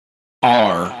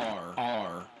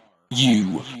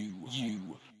You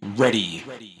ready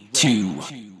to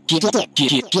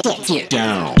get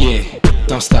down? Yeah,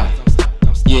 don't stop.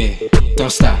 Yeah, don't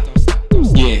stop.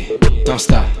 Yeah, don't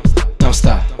stop. Don't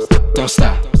stop. Don't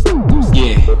stop.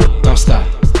 Yeah, don't stop.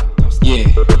 Yeah,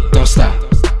 don't stop.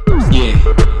 Yeah,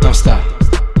 don't stop.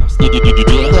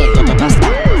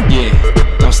 Yeah,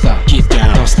 don't stop. Get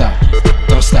down. Don't stop.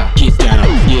 Don't stop. Get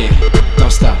down. Yeah,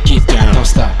 don't stop. Get down. Don't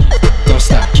stop. Don't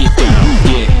stop. Get down.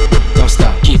 Yeah, don't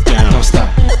stop. Get down. Don't stop.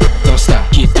 Don't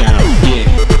stop. Get down. Yeah,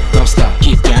 don't stop.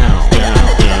 Get down. Down,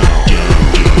 down, down.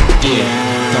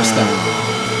 Yeah, don't stop.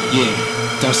 Yeah,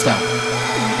 don't stop.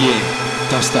 Yeah,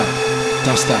 don't stop.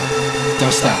 Don't stop.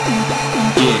 Don't stop.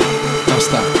 Yeah, don't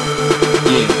stop.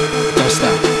 Yeah, don't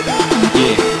stop.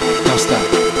 Yeah, don't stop.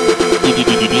 Yeah,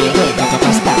 don't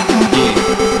stop. Yeah,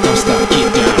 don't stop.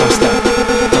 Get down. Don't stop.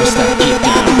 Don't stop. Get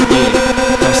down. Yeah,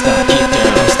 don't stop. Get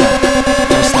down.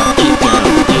 Don't stop. Don't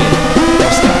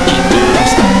stop. Get down. Yeah,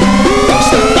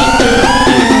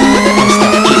 don't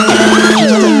stop. Get down.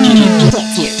 Don't stop. Don't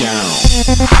stop. Get down. Yeah,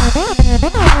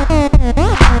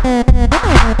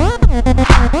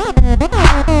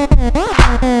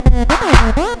 don't stop.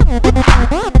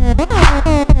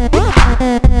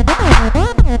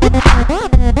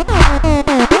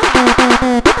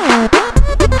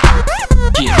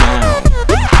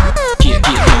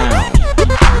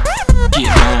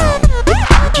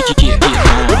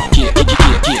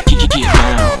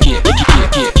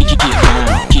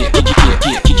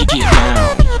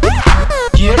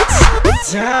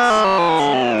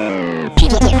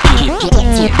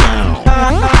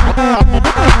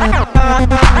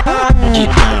 Get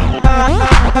down.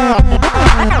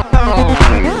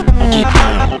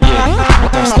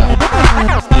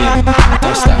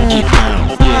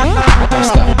 Get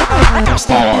down.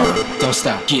 Don't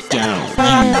stop, get down. You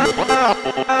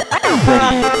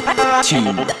ready to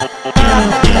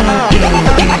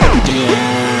down,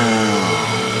 down.